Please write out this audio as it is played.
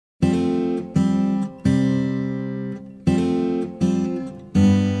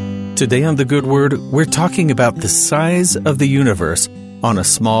Today on The Good Word, we're talking about the size of the universe on a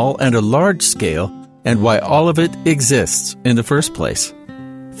small and a large scale and why all of it exists in the first place.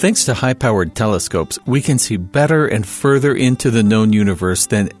 Thanks to high-powered telescopes, we can see better and further into the known universe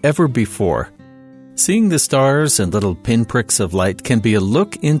than ever before. Seeing the stars and little pinpricks of light can be a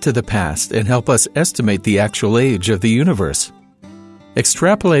look into the past and help us estimate the actual age of the universe.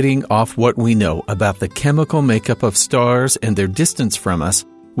 Extrapolating off what we know about the chemical makeup of stars and their distance from us,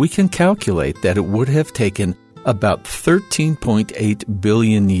 we can calculate that it would have taken about 13.8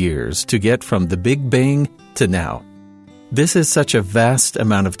 billion years to get from the Big Bang to now. This is such a vast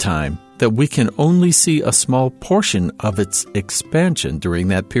amount of time that we can only see a small portion of its expansion during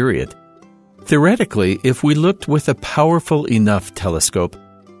that period. Theoretically, if we looked with a powerful enough telescope,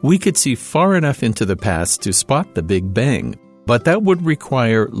 we could see far enough into the past to spot the Big Bang, but that would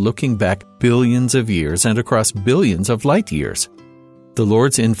require looking back billions of years and across billions of light years. The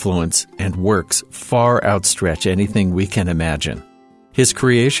Lord's influence and works far outstretch anything we can imagine. His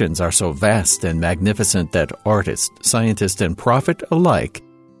creations are so vast and magnificent that artist, scientist, and prophet alike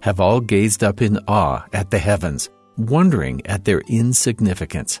have all gazed up in awe at the heavens, wondering at their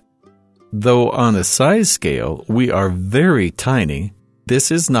insignificance. Though on a size scale we are very tiny,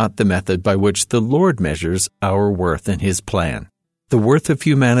 this is not the method by which the Lord measures our worth in His plan. The worth of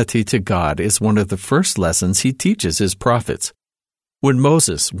humanity to God is one of the first lessons He teaches His prophets. When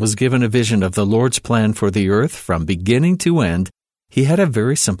Moses was given a vision of the Lord's plan for the earth from beginning to end, he had a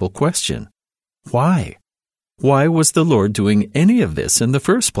very simple question. Why? Why was the Lord doing any of this in the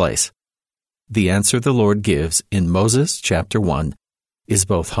first place? The answer the Lord gives in Moses chapter 1 is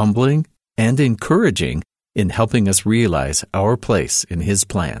both humbling and encouraging in helping us realize our place in His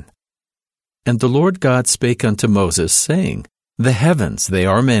plan. And the Lord God spake unto Moses, saying, The heavens, they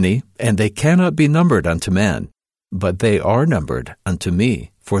are many, and they cannot be numbered unto man. But they are numbered unto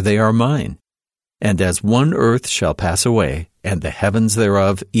me, for they are mine. And as one earth shall pass away, and the heavens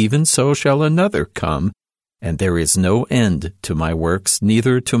thereof, even so shall another come, and there is no end to my works,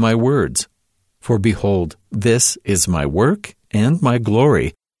 neither to my words. For behold, this is my work and my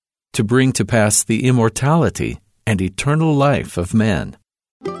glory, to bring to pass the immortality and eternal life of man.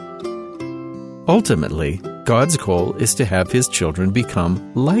 Ultimately, God's goal is to have His children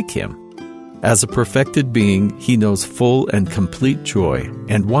become like Him. As a perfected being, He knows full and complete joy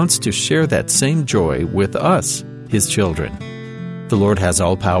and wants to share that same joy with us, His children. The Lord has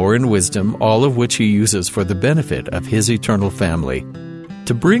all power and wisdom, all of which He uses for the benefit of His eternal family,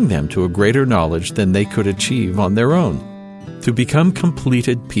 to bring them to a greater knowledge than they could achieve on their own. To become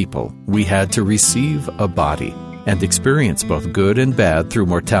completed people, we had to receive a body and experience both good and bad through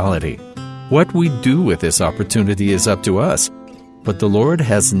mortality. What we do with this opportunity is up to us, but the Lord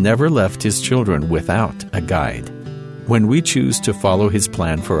has never left His children without a guide. When we choose to follow His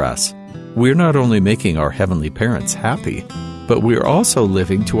plan for us, we're not only making our heavenly parents happy, but we're also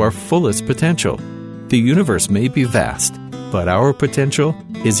living to our fullest potential. The universe may be vast, but our potential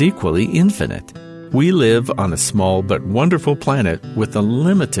is equally infinite. We live on a small but wonderful planet with a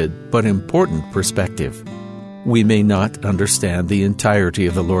limited but important perspective. We may not understand the entirety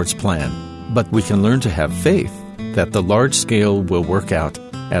of the Lord's plan, but we can learn to have faith that the large scale will work out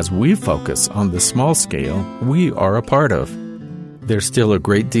as we focus on the small scale we are a part of. There's still a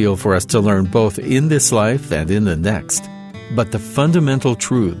great deal for us to learn both in this life and in the next, but the fundamental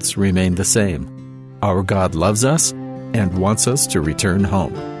truths remain the same. Our God loves us and wants us to return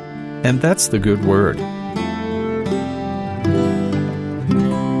home. And that's the good word.